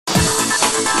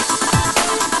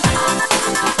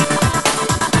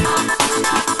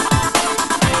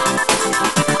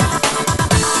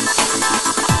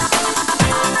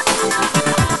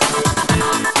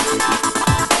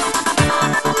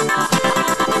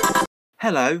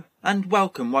Hello and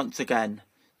welcome once again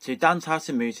to Dan's House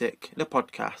of Music, the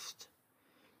podcast.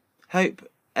 Hope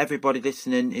everybody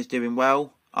listening is doing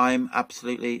well. I'm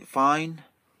absolutely fine.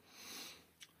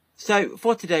 So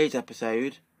for today's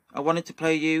episode, I wanted to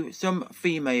play you some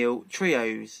female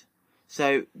trios.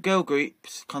 So girl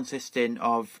groups consisting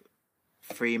of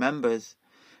 3 members.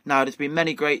 Now there's been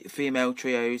many great female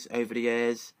trios over the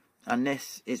years and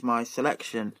this is my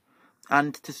selection.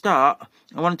 And to start,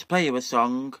 I wanted to play you a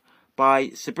song by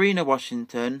Sabrina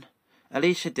Washington,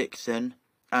 Alicia Dixon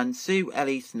and Sue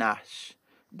Ellis Nash.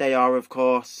 They are of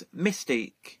course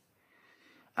Mystique.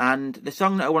 And the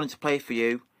song that I wanted to play for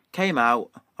you came out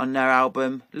on their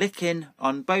album Licking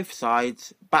on Both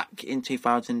Sides back in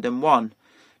 2001.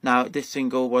 Now this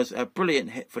single was a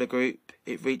brilliant hit for the group.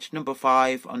 It reached number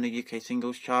 5 on the UK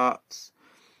singles charts.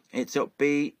 It's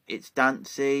upbeat, it's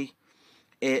dancey,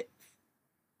 it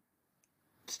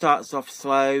starts off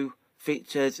slow,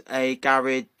 features a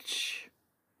garage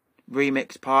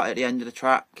remix part at the end of the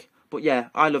track. But yeah,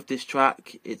 I love this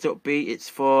track. It's upbeat, it's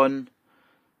fun.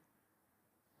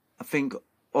 I think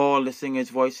all the singers'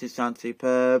 voices sound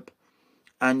superb.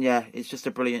 And yeah, it's just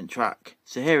a brilliant track.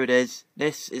 So here it is.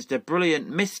 This is the brilliant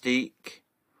Mystique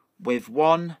with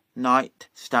One Night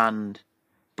Stand.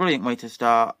 Brilliant way to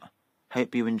start.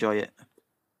 Hope you enjoy it.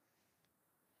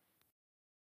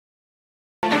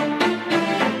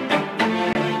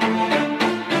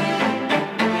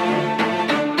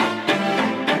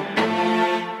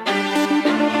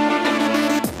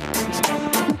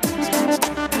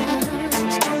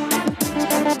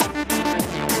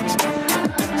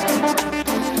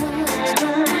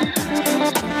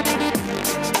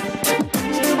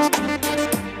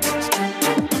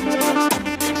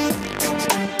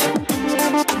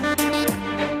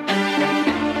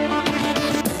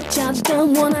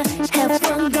 Wanna have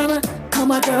fun, gonna call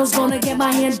my girls, gonna get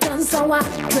my hair done. So I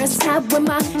dress tight with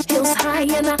my heels high,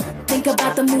 and I think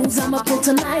about the moves I'ma pull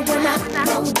tonight when I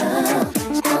roll up.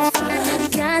 Have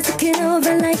fun. Guys looking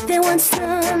over like they want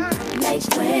some. Make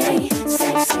way,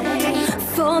 sexy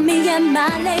for me and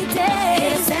my lady. Hear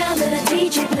the sound of the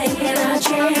DJ playing our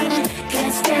jam.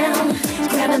 Hands down,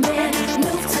 grab a man,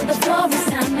 move to the floor. It's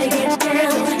time to get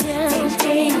down. Ding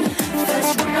ding,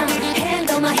 first round. Hand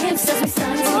on my hips as we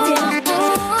start to dance.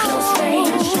 Close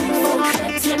range, full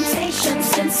cut, temptation,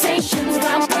 sensations,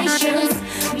 vibrations.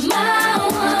 My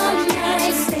one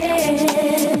night stand.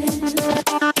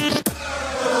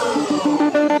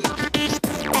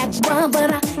 Act wild, but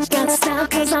I got style,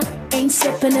 cause I ain't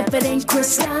sipping if it ain't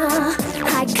crystal.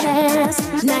 High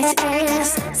class, nice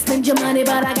ass. Spend your money,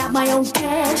 but I got my own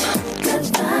cash. Good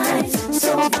vibes,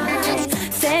 so fine.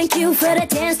 Thank you for the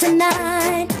dance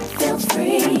tonight. Feel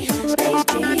free,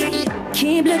 baby.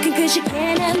 Keep looking cause you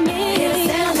can't have me. Hear the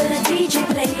sound of the DJ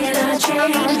playing our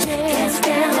jam. Hands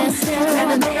down, grab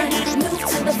a man, move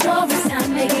to the floor, it's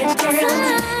time to get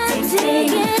down. Ding ding,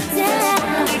 first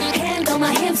round. Hand on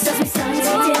my hips as we start to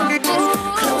dance.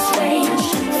 Close range,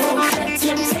 full cut,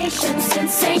 temptation,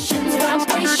 sensations,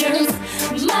 vibrations.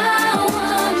 My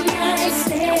one night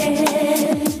stand.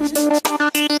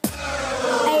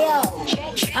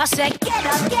 I said, get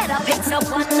up, it's a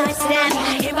one night stand.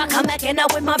 Here I come again now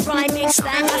with my rhyming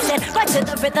slang. I said, right to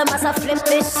the rhythm as I flip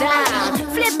this sound.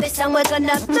 Flip this sound, we're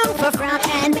gonna move around.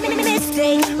 And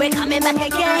Mystique, we're coming back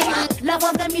again. Love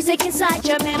of the music inside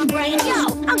your membrane. Yo,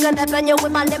 I'm gonna burn you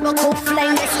with my lyrical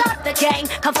flame. Let's start the game,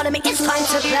 come follow me, it's time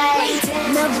to play.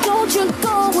 Now don't you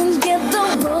go and get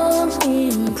the wrong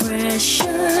impression.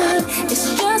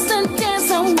 It's just a dance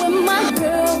I'm with my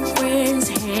girlfriends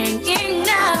hanging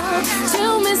out.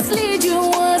 To mislead you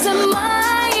wasn't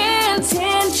my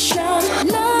intention.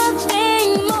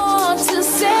 Nothing more to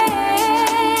say.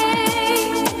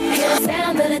 Hear the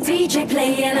sound of the DJ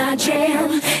playing our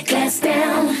jam. Glass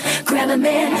down, grab a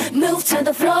man, move to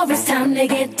the floor. It's time to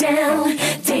get down.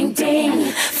 Ding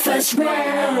ding, first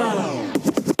round.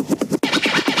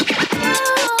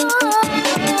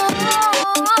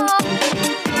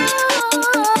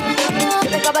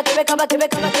 Give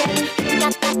it, come again.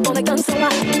 On the gun so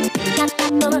hot.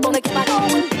 On the gun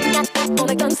going. On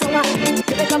the gun so hot.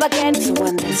 Give it, come again. Hear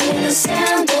the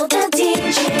sound of the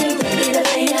DJ, ready to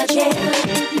play a jam.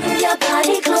 Move your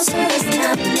body closer, it's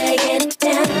time to get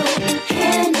down.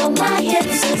 Hand on my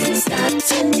hips as we start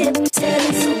to dip. It's a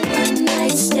one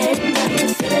night stand, now you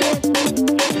feel it.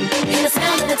 Hear the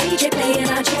sound of the DJ playing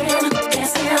our jam.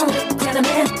 Gas down, grab a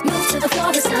man, move to the floor,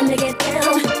 it's time to get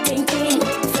down. Ding ding,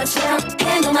 first round.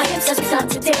 Hand on my hips as we start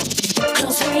to dip.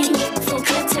 Close range, full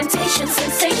cut, temptation,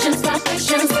 sensations,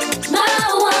 vibrations. My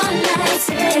one night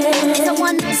stand. It's a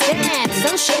one night stand.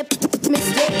 Some shit,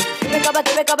 Mystique. Give it up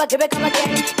again. Give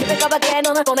it up again.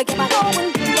 On the gonna get my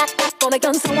going. on a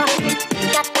gun so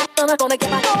I gonna get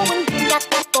my going.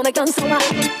 On a gun so I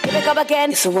here we come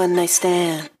again. It's a one night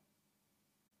stand.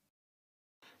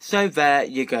 So there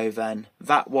you go then.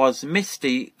 That was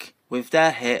Mis-Teeq with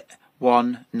their hit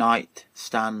One Night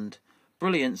Stand.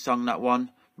 Brilliant song, that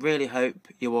one. Really hope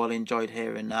you all enjoyed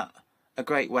hearing that. A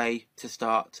great way to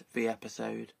start the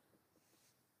episode.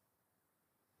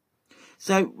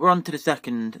 So we're on to the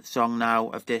second song now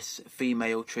of this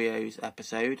Female Trios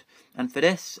episode, and for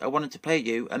this I wanted to play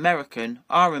you American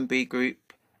R&B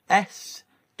group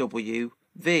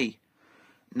SWV.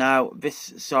 Now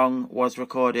this song was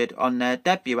recorded on their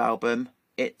debut album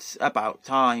It's About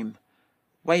Time,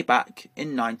 way back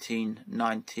in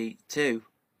 1992.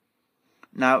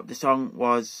 Now the song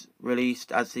was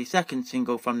released as the second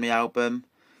single from the album,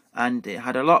 and it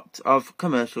had a lot of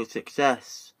commercial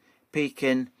success,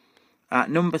 peaking at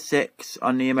number 6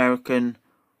 on the American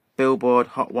Billboard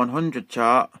Hot 100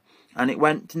 chart, and it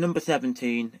went to number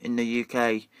 17 in the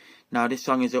UK. Now this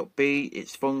song is upbeat,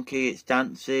 it's funky, it's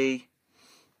dancey.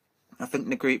 I think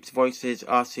the group's voices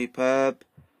are superb,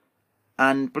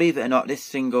 and believe it or not, this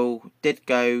single did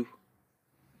go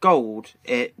gold.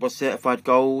 It was certified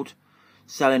gold,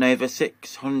 selling over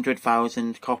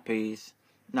 600,000 copies.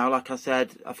 Now, like I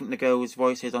said, I think the girls'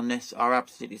 voices on this are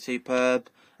absolutely superb,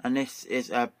 and this is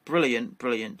a brilliant,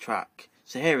 brilliant track.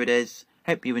 So here it is.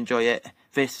 Hope you enjoy it.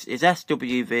 This is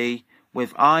SWV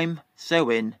with I'm So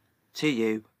In To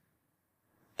You.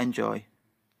 Enjoy.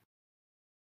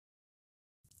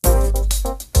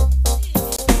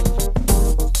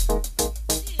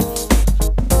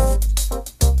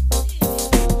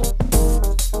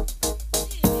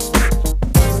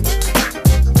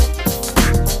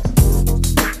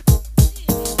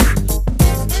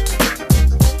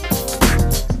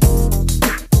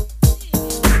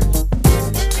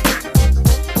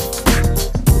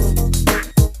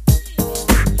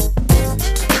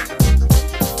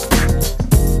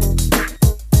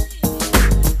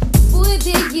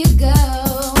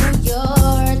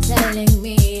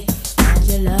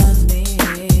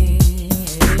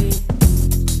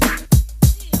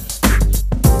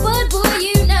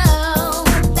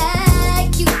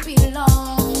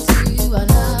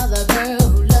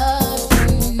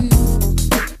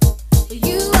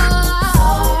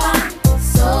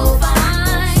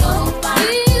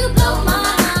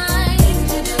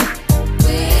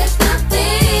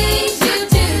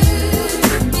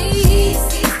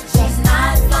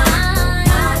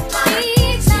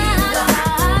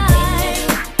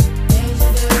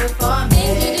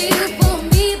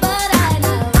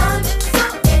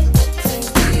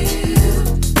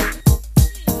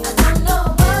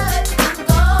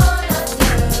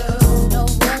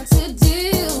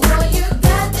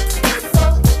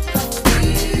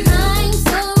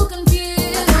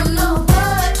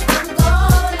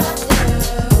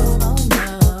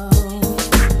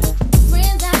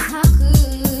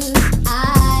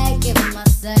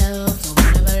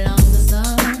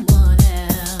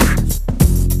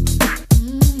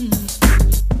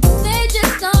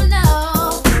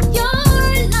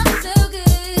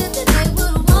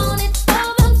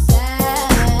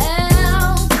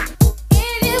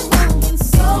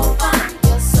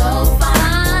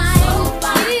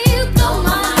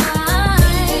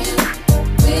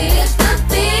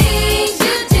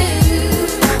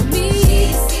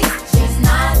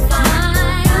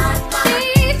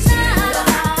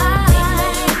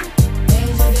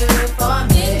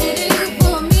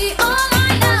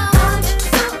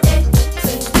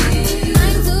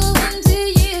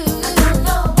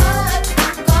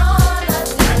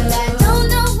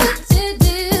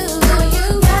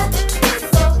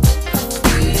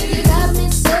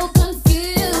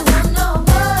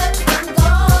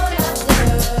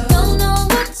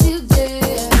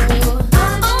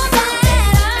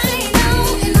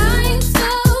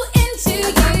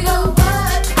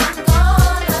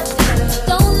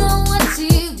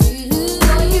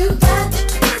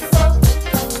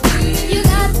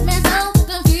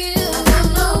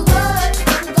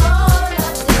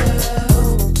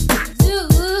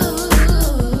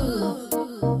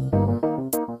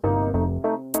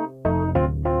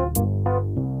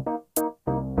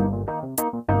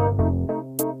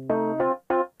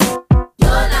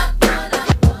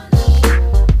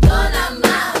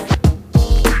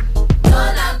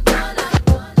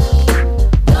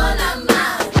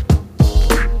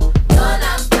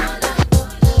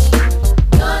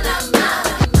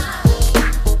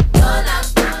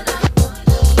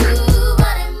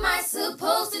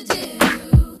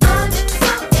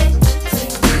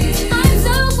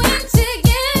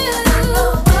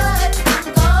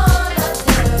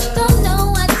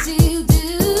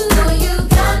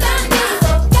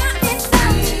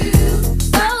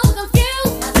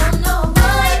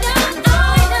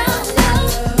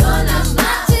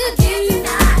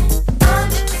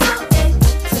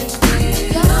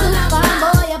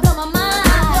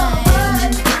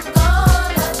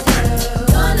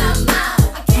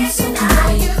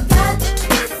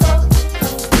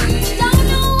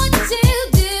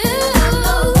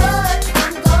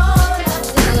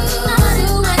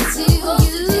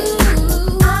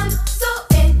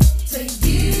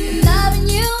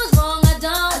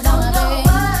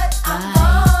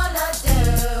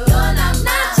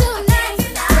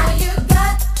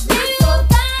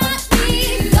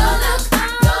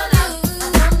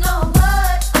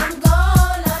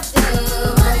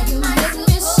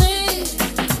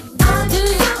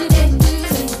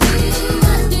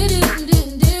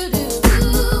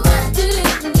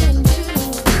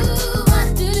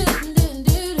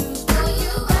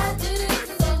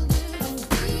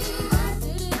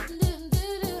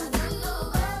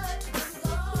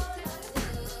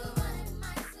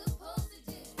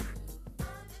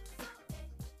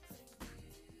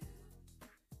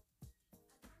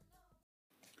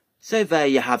 So there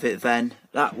you have it then.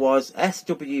 That was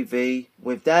SWV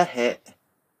with their hit,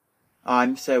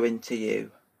 I'm So Into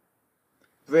You.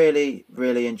 Really,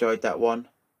 really enjoyed that one.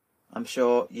 I'm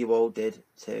sure you all did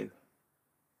too.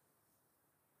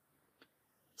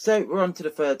 So we're on to the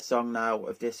third song now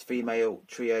of this female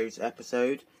trios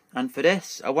episode. And for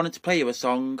this, I wanted to play you a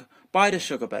song by the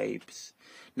Sugababes.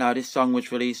 Now this song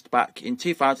was released back in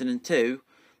 2002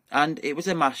 and it was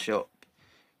a mashup.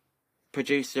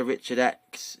 Producer Richard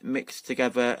X mixed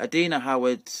together Adina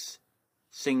Howard's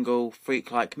single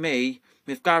Freak Like Me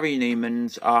with Gary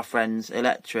Newman's Our Friends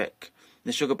Electric.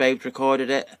 The Sugababes recorded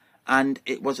it and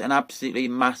it was an absolutely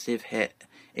massive hit.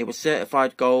 It was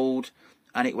certified gold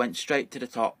and it went straight to the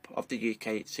top of the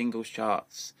UK singles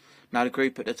charts. Now the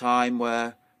group at the time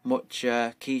were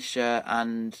Mucha, Keisha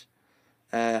and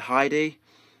Heidi.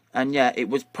 And yeah, it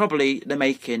was probably the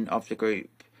making of the group.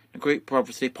 The group were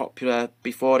obviously popular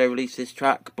before they released this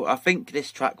track, but I think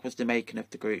this track was the making of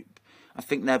the group. I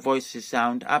think their voices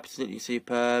sound absolutely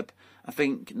superb. I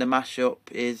think the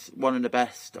mashup is one of the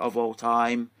best of all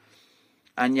time.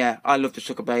 And yeah, I love the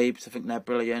Sugababes. I think they're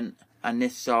brilliant. And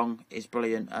this song is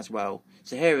brilliant as well.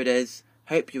 So here it is.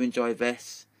 Hope you enjoy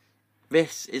this.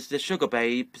 This is the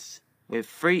Sugababes with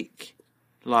Freak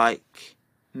Like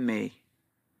Me.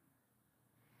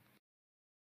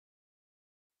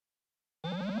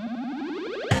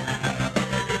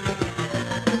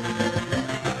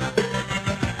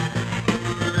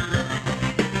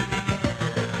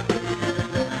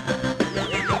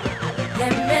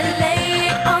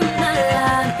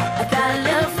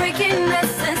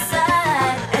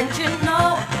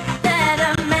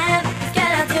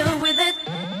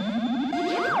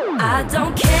 I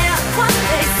don't care what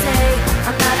they say,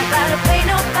 I'm not about to pay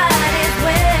nobody's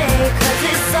way, 'cause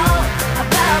it's all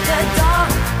about the dog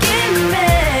in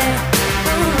me.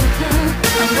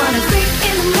 I wanna freak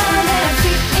in the morning,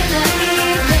 freak in the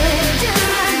evening, just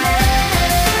like that.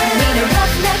 I need a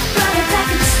roughneck running back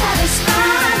and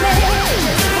satisfy me,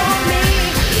 just for me.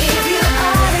 If you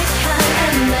are the kind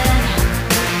of man,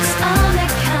 'cause I'm the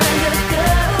kind of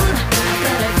girl, I've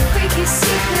got a freaky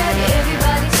secret,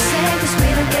 everybody say, 'cause we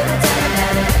don't give a damn.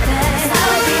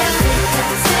 I'll be a freak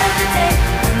until the day,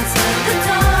 until the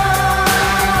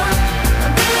dawn.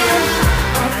 I'm being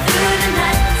all through the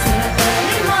night till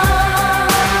early morn.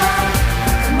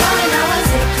 Come on now, I'll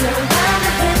take you around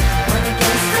the hood, one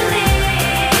against the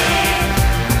lead.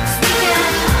 'Cause we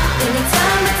can any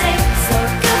time of day, so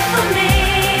good for me.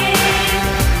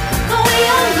 But we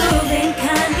are moving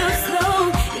kind of slow,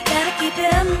 you gotta keep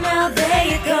it up now, there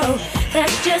you go.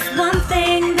 That's just one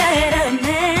thing that I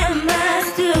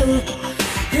never do.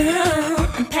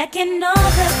 I'm packing all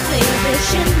the flavors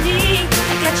you need.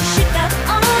 I got you shook up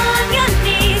on your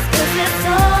knees, 'cause it's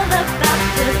all about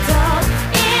the dog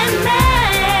in me.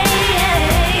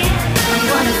 I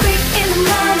wanna freak in the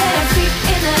morning, freak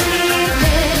in the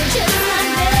evening, just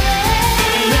like that.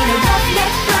 I need a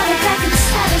roughneck running back and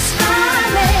satisfy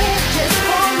me, just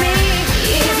for me.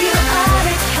 If you are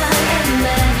the kind of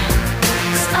man,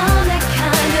 'cause I'm the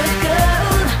kind of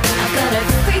girl, I've got a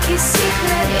freaky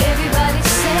secret, everybody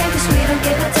say, 'cause we don't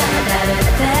give a damn about a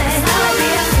thing. I'll be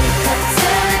a freak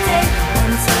until the day,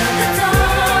 until the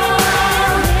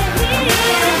dawn. I'm being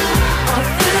all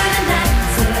through the night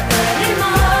till early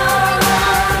morn.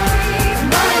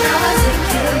 Come on now, I'll take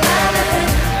you around the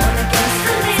hood, one against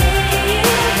the lead.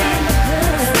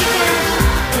 'Cause we can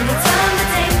any time of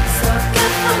day, so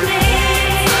good for me.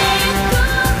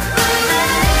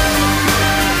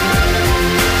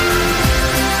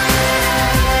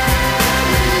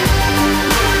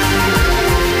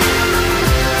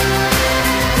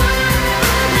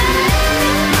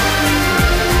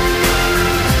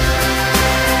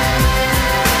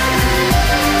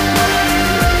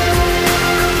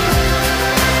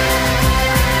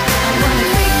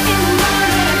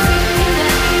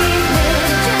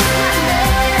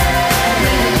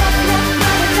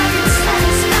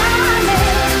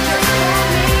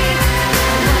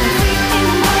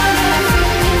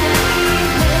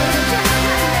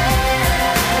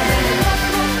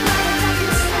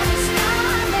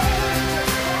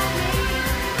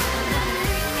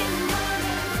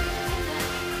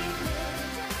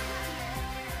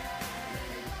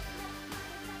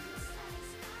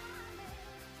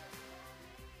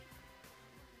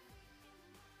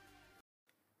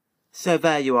 So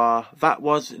there you are. That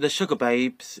was the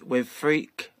Sugababes with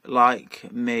Freak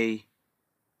Like Me.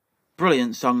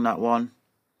 Brilliant song, that one.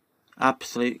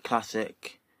 Absolute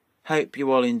classic. Hope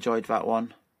you all enjoyed that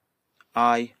one.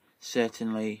 I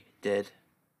certainly did.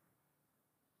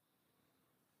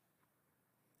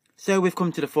 So we've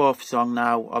come to the fourth song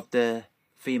now of the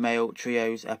Female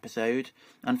Trios episode,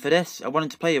 and for this I wanted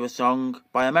to play you a song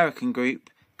by American group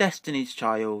Destiny's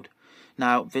Child.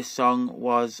 Now, this song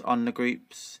was on the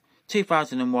group's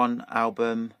 2001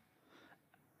 album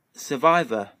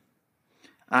Survivor,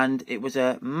 and it was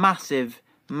a massive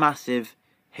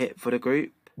hit for the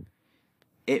group.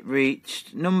 It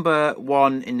reached number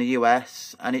 1 in the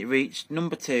US and it reached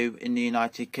number 2 in the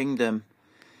United Kingdom.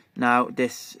 Now,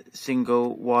 this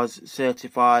single was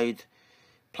certified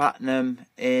platinum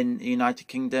in the United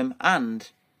Kingdom and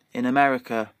in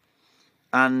America,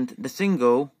 and the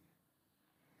single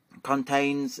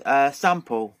contains a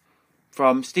sample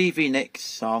from Stevie Nicks'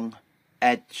 song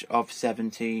Edge of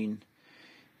 17.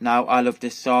 Now, I love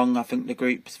this song. I think the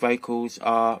group's vocals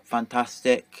are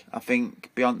fantastic. I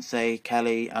think Beyonce,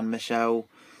 Kelly and Michelle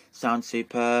sound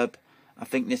superb. I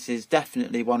think this is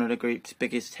definitely one of the group's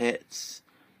biggest hits,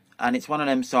 and it's one of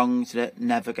them songs that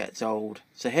never gets old.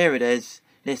 So here it is.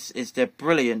 This is the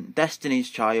brilliant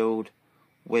Destiny's Child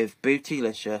with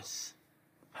Bootylicious.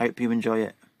 Hope you enjoy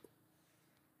it.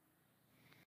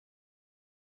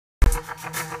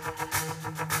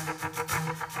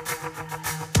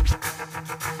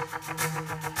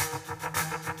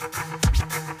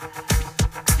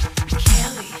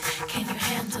 Kelly, can you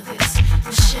handle this?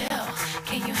 Michelle,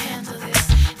 can you handle this?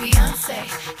 Beyonce,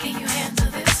 can you handle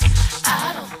this?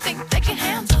 I don't think they can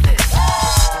handle this.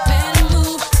 Better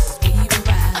move, speed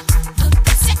around.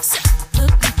 Looking sexy,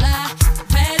 looking fly. The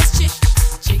baddest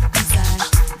chick inside.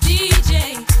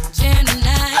 DJ,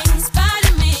 Gemini,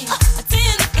 inspired me.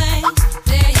 Attend the thing,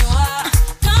 there you are.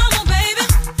 Come on, baby,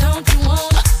 don't you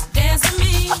wanna dance with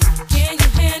me? Can you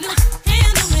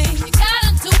handle me? You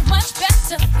gotta do much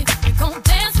better if you're gonna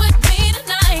dance with me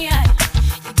tonight.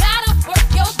 You gotta work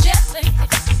your jelly if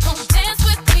you're gonna dance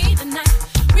with me tonight.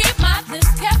 Read my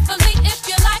lips carefully if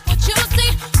you like what you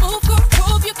see. Move,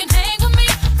 groove, you can hang with me.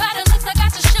 By the looks I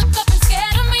got you shook up and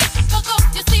scared of me. Fuck off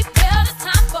your seatbelt, it's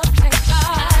time for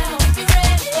takeoff. I don't think you're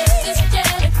ready for this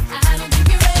jelly. I don't think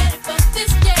you're ready for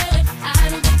this jelly. I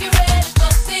don't think you're ready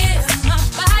for this. My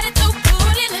body too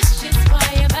bootylicious for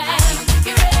you, babe. I don't think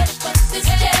you're ready for this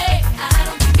jelly. I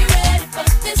don't think you're ready for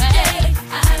this jelly.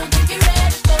 I don't think you're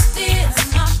ready for this.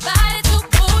 My body too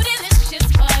bootylicious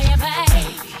for you,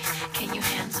 babe. Can you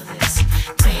handle this?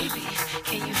 Baby,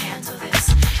 can you handle this?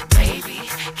 Baby,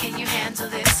 can you handle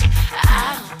this?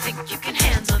 I don't think you can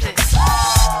handle this.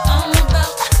 I'm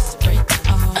about to break it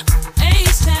all.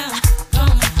 H-Town,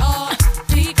 going hard.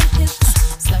 Beat my hips,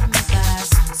 slap my thighs.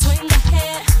 Swing my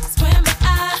head, square my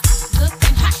eyes.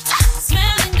 Looking hot,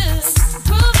 smelling good.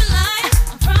 Proving like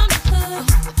I'm from the hood.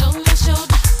 Over my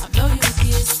shoulder, I blow you a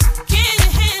kiss. Can you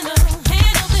handle this?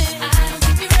 I don't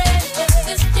think you're ready for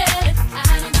this jelly.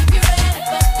 I don't think you're ready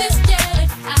for this jelly.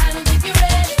 I don't think you're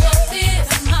ready for this.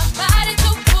 My body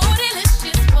too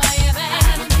bootylicious for you, babe.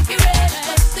 I don't think you're ready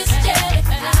for this jelly.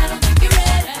 I don't think you're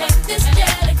ready for this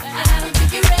jelly. I don't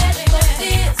think you're ready for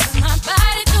this. My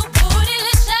body too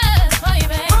bootylicious for you,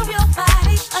 babe. Move your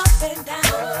body up and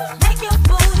down. Make your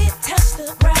booty touch the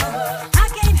ground. I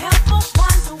can't help but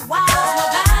wonder why. My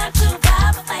body too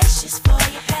vivacious for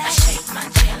you, babe. I shake my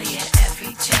jelly at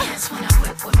every chance. When I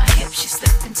whip with my hips, you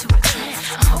slip into a trance.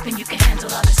 I'm hoping you can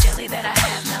handle all this jelly that I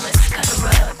have. Now let's cut a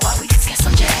rug while we get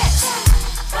some jazz.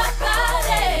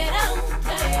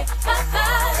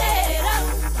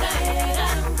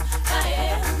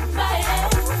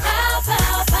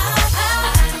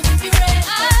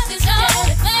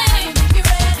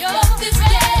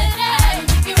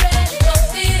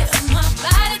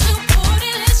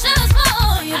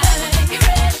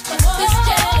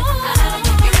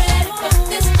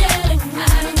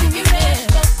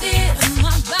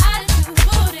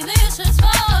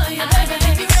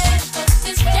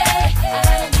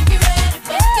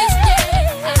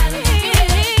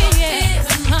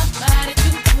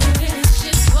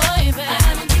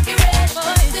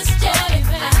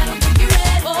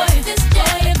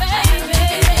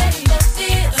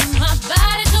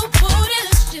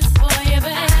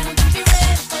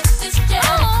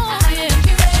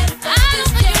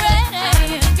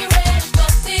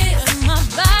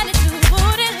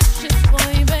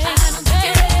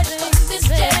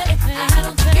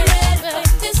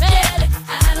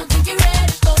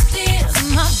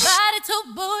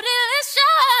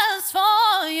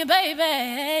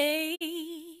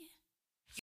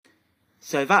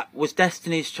 So that was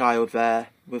Destiny's Child there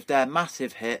with their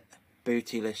massive hit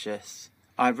Bootylicious.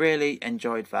 I really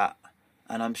enjoyed that,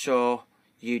 and I'm sure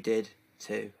you did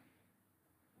too.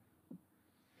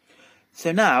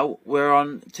 So now we're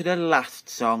on to the last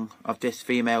song of this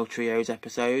Female Trios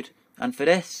episode, and for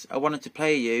this I wanted to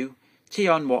play you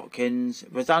Tion Watkins,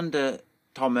 Rosander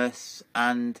Thomas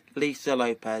and Lisa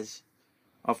Lopez.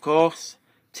 Of course,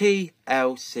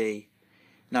 TLC.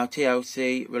 Now,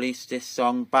 TLC released this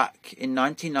song back in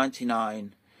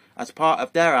 1999 as part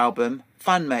of their album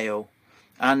Fan Mail,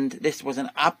 and this was an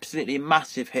absolutely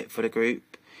massive hit for the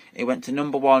group. It went to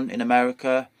number 1 in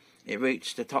America, it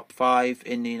reached the top 5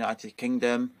 in the United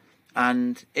Kingdom,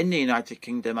 and in the United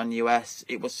Kingdom and US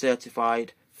it was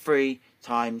certified 3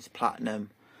 times platinum.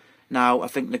 Now, I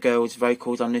think the girls'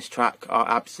 vocals on this track are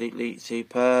absolutely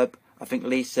superb. I think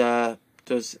Lisa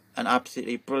does an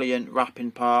absolutely brilliant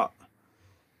rapping part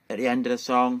at the end of the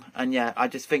song, and yeah, I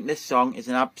just think this song is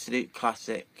an absolute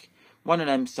classic. One of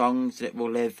them songs that will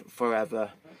live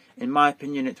forever. In my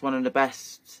opinion, it's one of the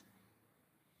best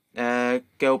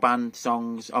girl band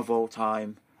songs of all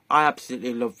time. I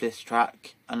absolutely love this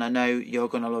track, and I know you're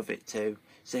going to love it too.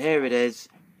 So here it is.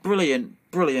 Brilliant,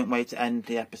 brilliant way to end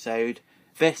the episode.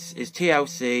 This is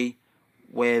TLC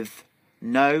with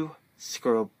No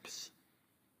Scrubs.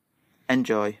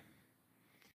 Enjoy.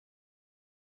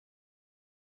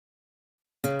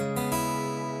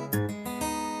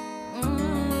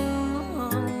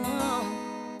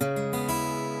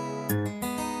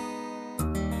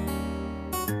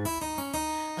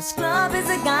 A scrub is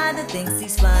a guy that thinks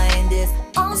he's flying, is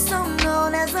also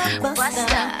known as a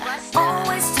buster.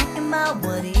 Always talking about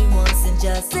what he wants and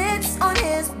just sits on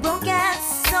his broke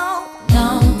ass. So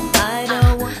no, I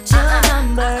don't want your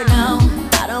number. No,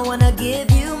 I don't wanna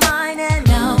give you mine, and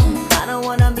no, I don't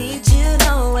wanna meet you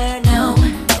nowhere. No,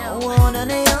 don't want none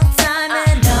of your time,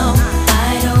 and no,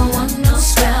 I don't want no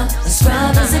scrub. A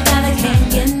scrub is a guy that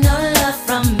can't get no love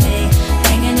from me,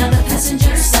 hanging on the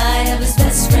passenger side of his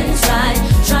best friend's ride,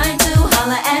 trying to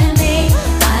holler at me.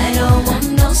 I don't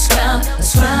want no scrub. A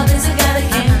scrub is a guy that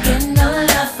can't get no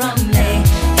love from me,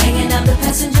 hanging out the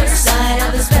passenger side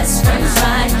of his best friend's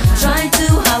ride, trying to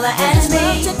holler at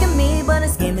me. Checking me, but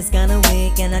his game is kinda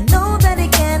weak, and I know that he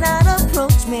cannot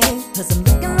approach me, cause I'm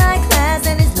looking like class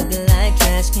and he's looking like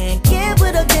trash. Can't get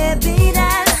with a deadbeat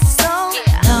ass. So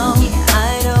no,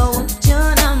 I don't want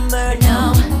your number.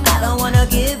 No, I don't wanna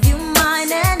give you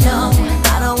mine, and no,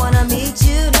 I don't wanna meet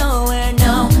you nowhere.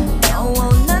 No, don't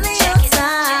want none of your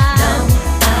time. No,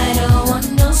 I don't want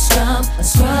no scrub. A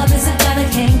scrub is a guy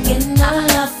that can't get no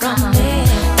love from me,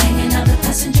 hanging out the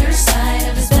passenger side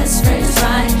of his best friend's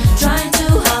ride, trying to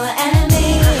holler at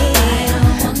me. I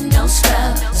don't want no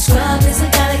scrub. A scrub is a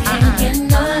guy that can't get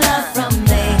no love from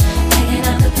me, hanging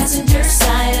out the passenger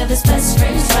side of his best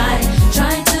friend's ride,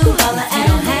 trying to holler at me. You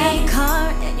don't have a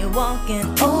car and you're walking.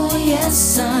 Oh yes,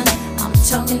 son, I'm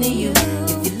talking to you.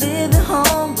 If you live at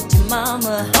home with your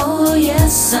mama. Oh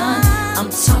yes, son, I'm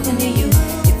talking to you.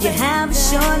 If you have a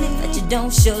shorty that you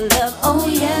don't show love. Oh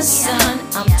yes, son,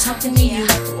 I'm talking to you.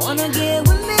 Wanna get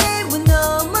with me with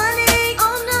no money?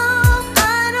 Oh no,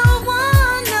 I don't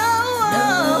want no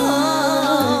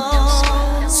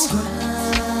scrub.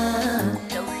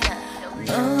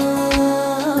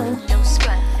 No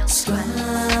scrub.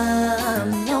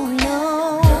 No, no.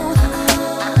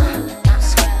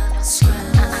 Scrub.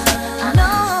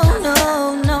 No, no,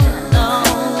 no, no.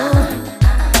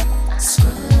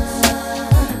 Scrub.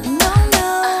 No, no.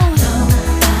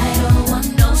 I don't want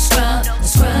no scrub. A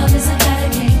scrub is a guy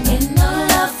that can't get no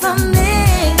love from me,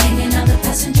 hanging on the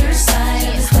passenger side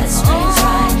of his best friend's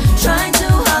ride, trying to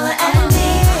holler at me.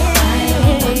 I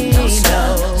don't want no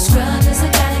scrub. A scrub is a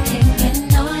guy that can't get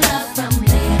no love from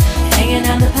me, hanging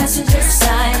on the passenger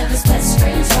side of his best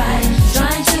friend's ride,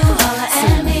 trying to holler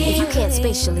at me. If you can't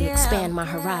spatially expand my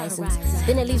horizons,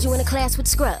 then it leaves you in a class with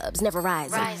scrubs, never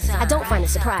rising. I don't find it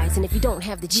surprising if you don't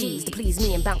have the G's to please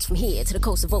me and bounce from here to the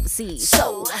coast of overseas.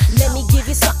 So, let me give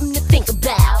you something to think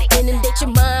about. Inundate your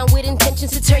mind with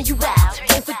intentions to turn you out.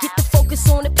 Can't forget to focus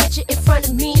on the picture in front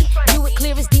of me. View it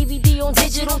clear as DVD on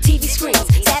digital TV screens.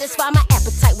 Satisfy my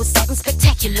appetite with something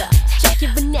spectacular. Check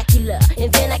your vernacular,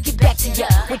 and then I get back to ya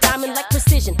with diamond-like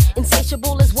precision.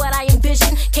 Insatiable is what I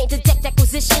envision. Can't detect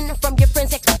acquisition from your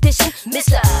friend's expedition.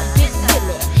 Mister, get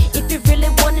willy. If you really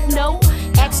wanna know,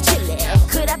 ask Chili.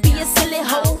 Could I be a silly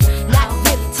hoe? Not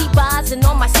really. T-bars and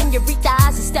all my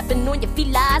senoritas and stepping on your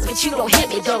felines, but you don't hit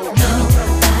me though. No,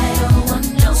 I don't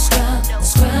want no scrub. A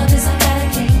scrub is a guy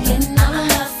that can't get no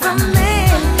love from me,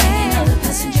 hanging on the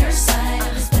passenger side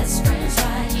of his best friend's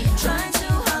ride, trying to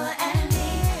holler at me.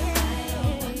 I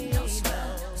don't want no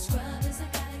scrub. A scrub is a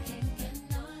guy that can't get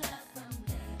no love from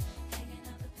me, hanging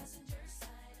on the passenger side of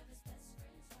his best friend's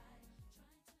ride.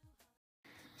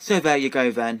 So there you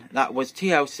go then. That was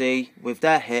TLC with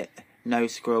their hit No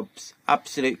Scrubs.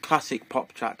 Absolute classic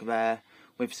pop track there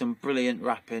with some brilliant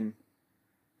rapping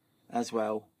as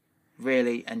well.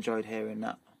 Really enjoyed hearing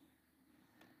that.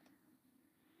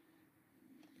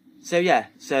 So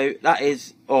that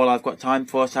is all I've got time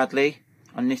for, sadly,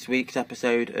 on this week's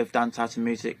episode of Dance House and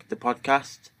Music, the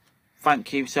podcast.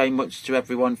 Thank you so much to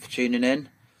everyone for tuning in.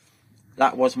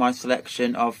 That was my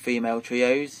selection of female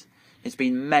trios. There's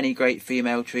been many great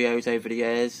female trios over the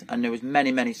years, and there was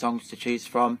many songs to choose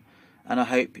from, and I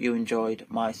hope you enjoyed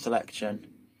my selection.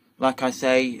 Like I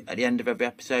say at the end of every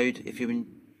episode, if you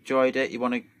enjoyed it, you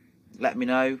want to let me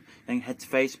know, then head to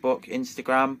Facebook,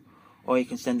 Instagram, or you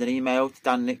can send an email to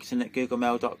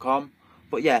dannixon@googlemail.com.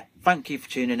 But yeah, thank you for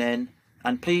tuning in,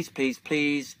 and please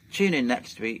tune in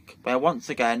next week, where once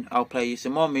again I'll play you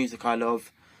some more music I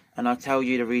love, and I'll tell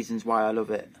you the reasons why I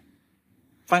love it.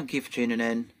 Thank you for tuning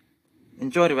in.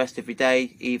 Enjoy the rest of your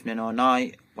day, evening or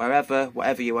night,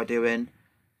 whatever you are doing.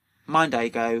 Mind how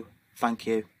you go. Thank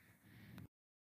you.